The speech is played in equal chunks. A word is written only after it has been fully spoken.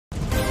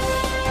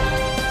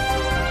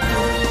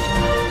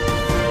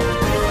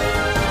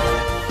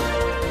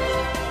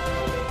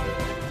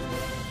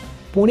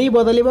पुणी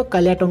बदल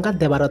कालिया टंका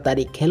देवार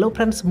तारीख। हेलो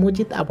फ्रेंड्स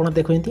मुझे आप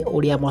देखते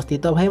ओडिया मस्ती।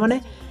 तो भाई मैंने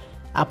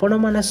आपण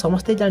मैंने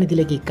समस्ते जानी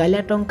कि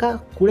कालिया टंका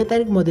 20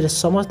 तारीख मध्य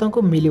समस्त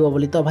को मिलिबो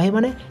बोली। तो भाई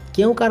मैंने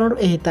क्यों कारण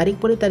यह तारीख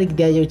पर तारीख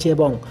दि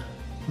जाए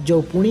जो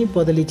पुणी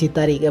बदली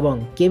तारीख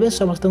एवं केवे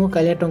समस्त को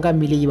कालिया टंका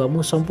मिल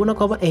मु संपूर्ण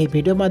खबर यह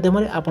वीडियो माध्यम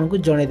आपको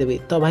जनईदेवी।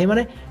 तो भाई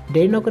मैंने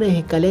डेरी नक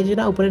कालिया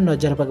योजना उपर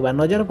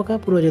नजर पका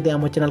पूर्व जब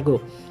आम चैनल को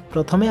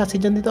प्रथम आसी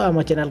तो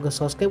आम चैनल को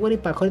सब्सक्राइब कर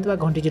पाखे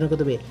घंटी चिन्ह को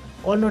देवे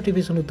ऑल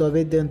नोटिफिकेशन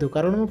दबाई दिंतु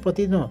कारण मुझे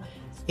प्रतिदिन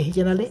यही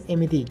चैनल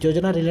एमती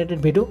योजना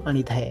रिलेटेड वीडियो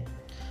आनी थाए।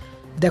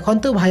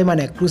 देखंतु भाई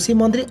माने कृषि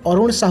मंत्री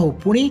अरुण साहू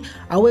पुणी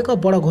आउ एक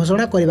बड़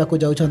घोषणा करने को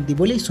जाउछंती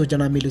बोली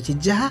सूचना मिलुछि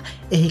जहाँ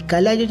एही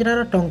कालिया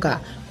योजनार टंका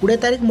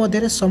 20 तारीख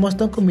मध्य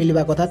समस्त को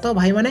मिलवा कथा। तो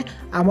भाई माने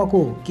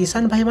आमको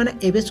किसान भाई माने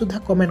एबे सुधा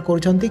कमेंट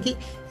करुछंती कि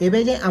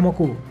एबे जे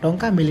आमको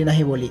टंका मिली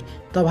नाही बोली।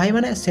 तो भाई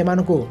माने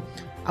सेमान को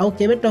आउ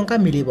केबे टंका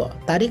मिलिबो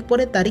तारीख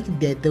पर तारीख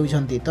दे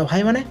देउछंती। तो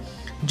भाई माने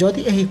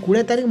जदि एही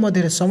 20 तारीख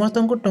मध्य समस्त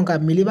को टंका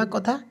मिलवा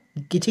कथा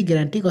किछि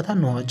गारंटी कथा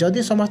नुह।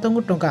 जदि समस्त को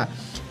टंका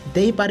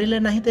दे पारिले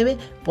नहीं तेबे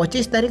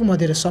 25 तारीख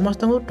मध्य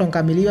समस्त को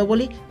टंका मिलिबा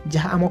बोली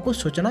जहाँ आमको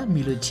सूचना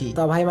मिलुछि।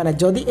 तो भाई माने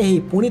जदि एही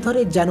पुणी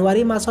थरे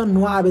जनवरी मास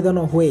नुआ आवेदन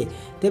हुए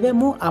तेबे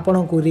मु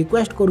आपनकु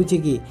रिक्वेस्ट करूछि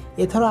कि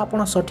एथर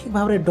आपण सठिक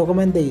भाव में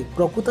डॉक्यूमेंट दे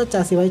प्रकृत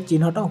चाषी भाई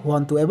चिन्हट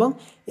हुअन्तु एवं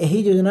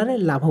एही योजना रे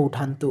लाभ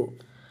उठान्तु।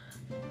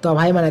 तो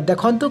भाई माने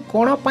देखंतु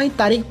कोन पई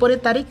तारीख पर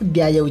तारीख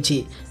दिया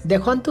जाउछि।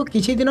 देखंतु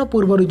किछि दिन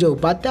पूर्व जो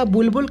बात्या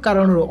बुलबुल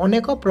कारण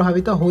अनेक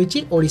प्रभावित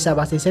होइछि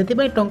ओडिशावासी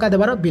सेति टंका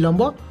देवार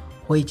विलंब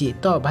होइछि।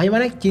 तो भाई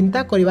माने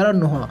चिंता करिवार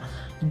नुह।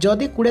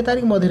 जदि 20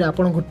 तारीख मध्य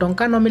आपन को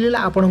टंका न मिलिला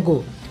आपन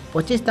को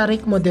 25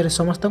 तारीख मध्य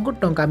समस्त को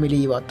टंका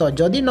मिलिबो। तो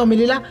जदि न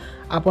मिलिला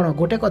आपन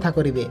गोटे कथा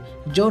करिवे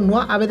जो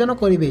नुआ आवेदन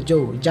करिवे जो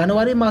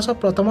जनवरी मास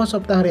प्रथम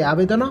सप्ताह रे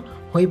आवेदन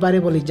होई पारे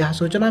बोली जहाँ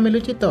सूचना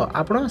मिलुछि। तो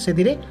आपन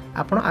सेदिरे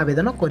आपन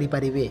आवेदन करि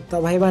पारिबे।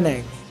 तो भाई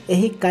माने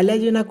एही कालिया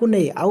योजना को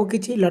नहीं आउ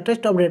किछि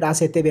लेटेस्ट अपडेट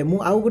आसे तेबे मु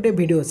आउ गोटे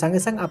वीडियो संगे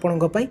संग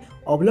आपन पई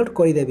अपलोड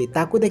करि देबी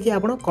ताकू देखि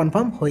आपन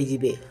कंफर्म होई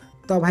जिवे।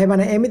 तो भाई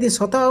माने एमिति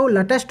सत आउ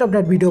लेटेस्ट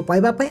अपडेट वीडियो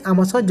पाइबा पई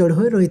आम सह जोड़ी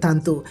होई रही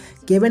थांतु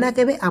केबे ना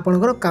केबे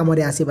आपनकर काम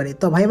रे आसीबारे।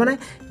 तो भाई माने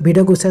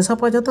वीडियो को शेष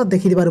पर्यंत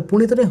देखि दिबार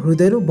पुणी तरे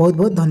हृदय बहुत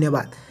बहुत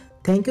धन्यवाद।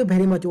 Thank you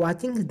very much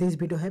watching this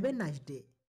video. Have a nice day.